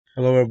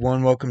Hello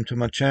everyone, welcome to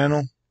my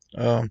channel.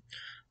 I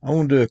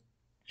want to do a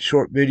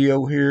short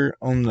video here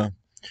on the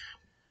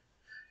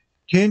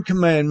 10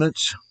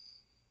 Commandments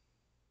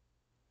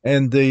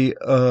and the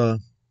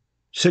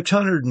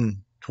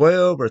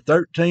 612 or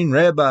 13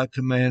 Rabbi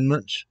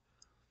Commandments.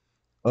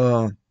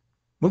 We're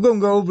going to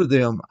go over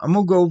them. I'm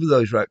going to go over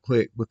those right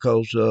quick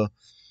because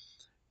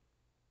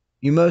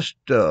you must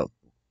know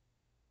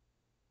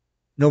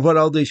what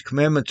all these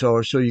commandments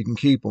are so you can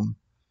keep them.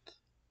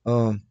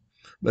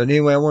 But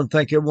anyway, I want to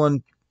thank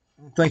everyone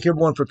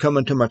for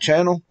coming to my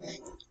channel.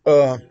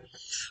 I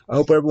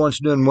hope everyone's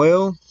doing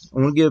well. I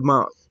want to give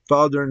my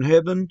Father in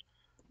heaven,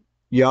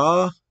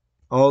 Yah,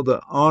 all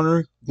the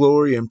honor,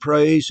 glory, and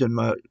praise, and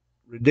my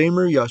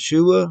Redeemer,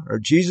 Yeshua, or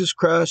Jesus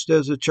Christ,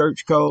 as the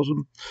church calls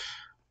him,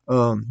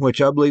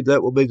 which I believe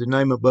that will be the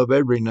name above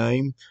every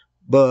name.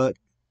 But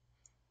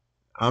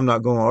I'm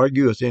not going to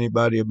argue with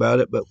anybody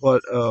about it. But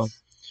what I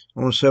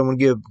want to say, I want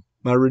to give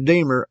my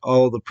Redeemer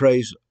all the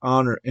praise,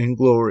 honor, and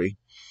glory,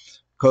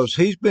 because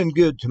he's been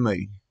good to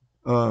me.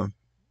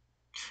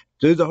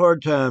 Through the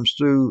hard times,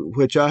 through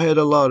which I had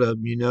a lot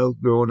of them,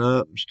 growing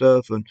up and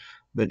stuff.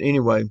 But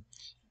anyway,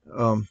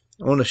 I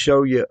want to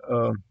show you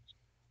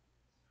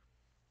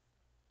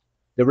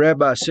the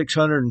rabbi's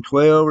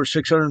 612 or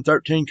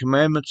 613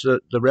 commandments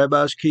that the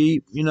rabbis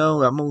keep.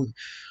 I'm going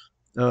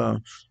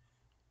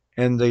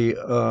and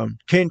the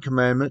 10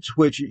 commandments,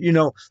 which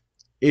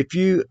if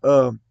you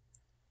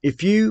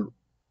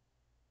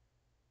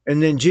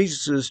and then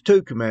Jesus's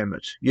 2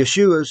 commandments,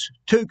 Yeshua's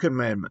 2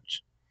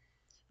 commandments.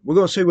 We're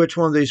going to see which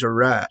one of these are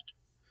right.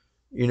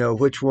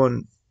 Which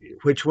one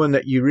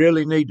that you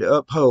really need to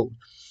uphold.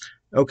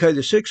 Okay,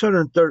 the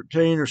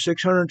 613 or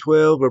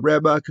 612 are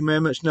rabbi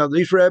commandments. Now,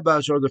 these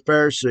rabbis are the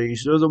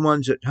Pharisees. They're the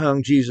ones that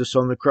hung Jesus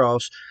on the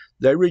cross.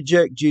 They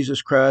reject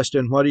Jesus Christ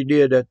and what he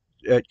did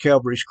at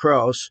Calvary's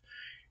cross.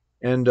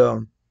 And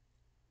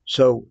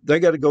so they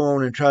got to go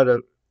on and try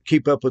to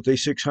keep up with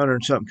these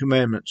 600-something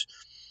commandments.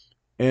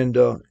 And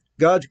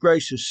God's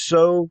grace is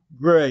so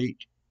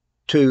great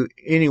to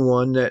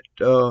anyone that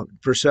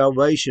for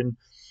salvation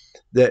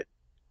that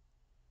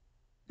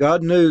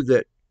God knew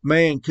that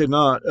man could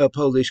not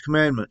uphold these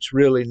commandments,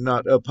 really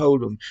not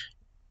uphold them.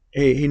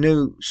 He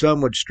knew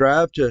some would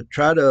strive to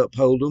try to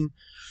uphold them,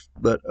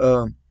 but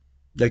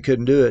they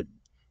couldn't do it.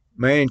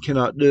 Man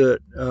cannot do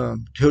it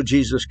till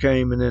Jesus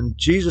came, and then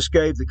Jesus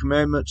gave the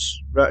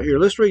commandments right here.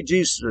 Let's read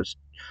Jesus's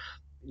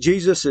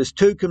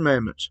 2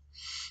 commandments.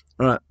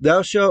 All right.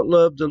 Thou shalt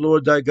love the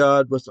Lord thy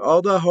God with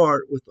all thy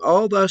heart, with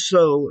all thy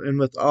soul, and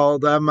with all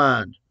thy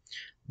mind.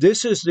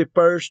 This is the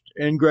first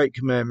and great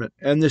commandment.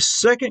 And the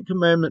second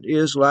commandment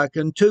is like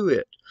unto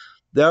it.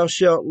 Thou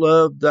shalt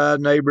love thy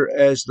neighbor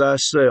as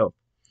thyself.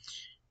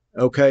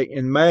 Okay,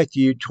 in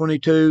Matthew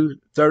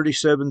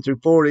 22:37 through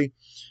 40,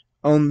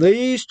 on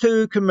these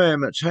 2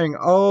 commandments hang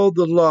all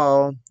the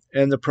law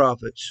and the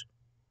prophets.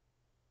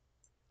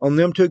 On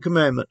them 2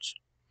 commandments.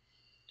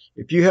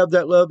 If you have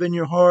that love in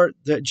your heart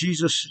that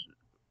Jesus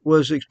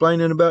was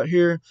explaining about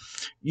here,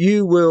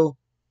 you will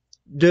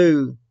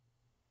do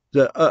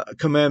the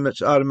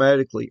commandments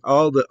automatically.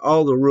 All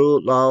the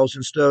rule laws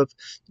and stuff,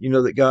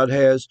 that God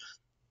has,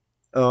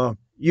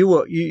 you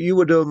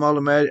will do them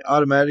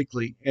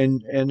automatically.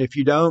 And if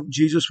you don't,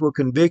 Jesus will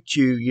convict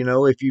you.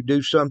 If you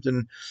do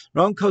something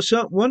wrong, because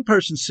one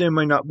person's sin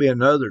may not be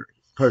another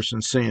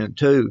person's sin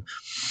too.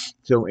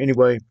 So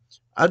anyway,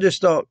 I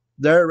just thought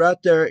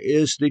right there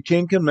is the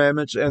 10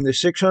 commandments and the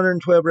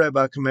 612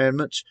 rabbi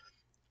commandments,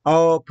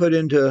 all put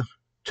into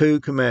 2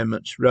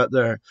 commandments right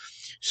there.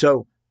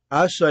 So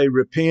I say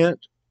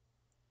repent,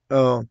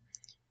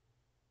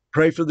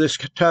 pray for this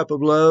type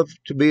of love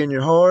to be in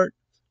your heart.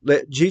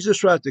 Let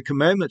Jesus write the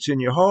commandments in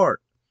your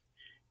heart.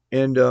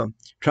 And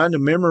trying to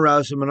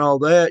memorize them and all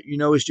that,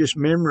 it's just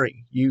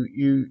memory.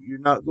 You're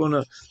not going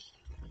to,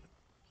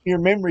 your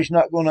memory's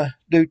not going to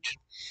do,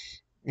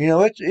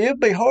 it'll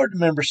be hard to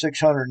remember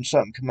 600 and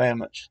something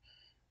commandments.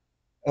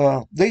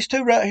 These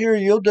 2 right here,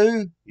 you'll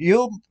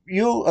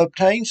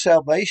obtain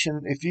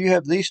salvation if you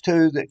have these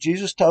 2 that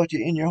Jesus taught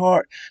you in your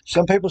heart.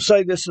 Some people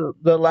say the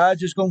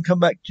Elijah's going to come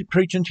back to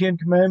preaching 10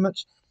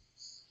 commandments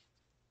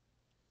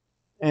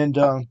and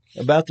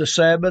about the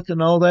Sabbath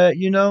and all that,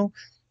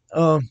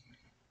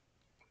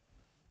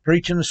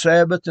 preaching the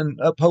Sabbath and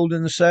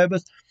upholding the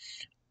Sabbath.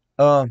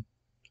 I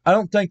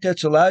don't think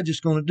that's Elijah's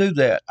going to do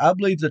that. I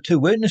believe the 2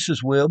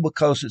 witnesses will,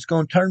 because it's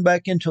going to turn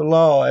back into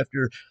law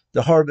after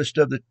the harvest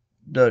of the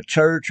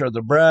church or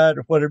the bride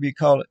or whatever you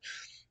call it,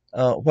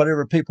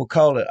 whatever people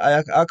call it.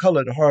 I call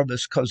it a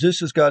harvest because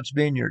this is God's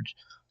vineyard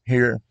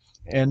here,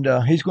 and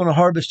he's going to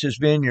harvest his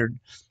vineyard.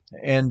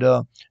 And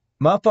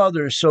my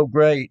Father is so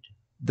great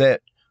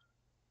that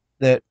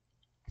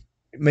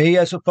me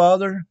as a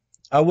father,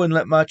 I wouldn't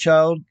let my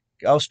child,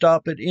 I'll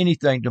stop at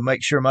anything to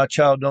make sure my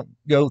child don't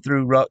go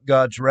through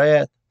God's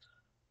wrath.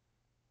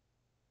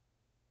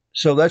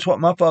 So that's what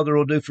my Father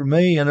will do for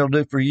me, and he'll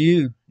do for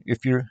you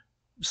if you're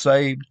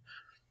saved.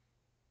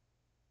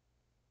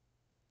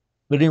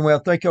 But anyway, I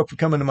thank y'all for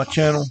coming to my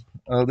channel.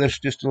 This is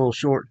just a little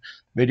short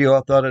video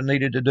I thought I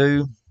needed to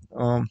do.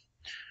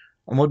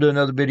 I'm going to do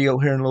another video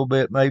here in a little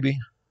bit, maybe.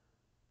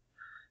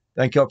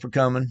 Thank y'all for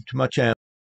coming to my channel.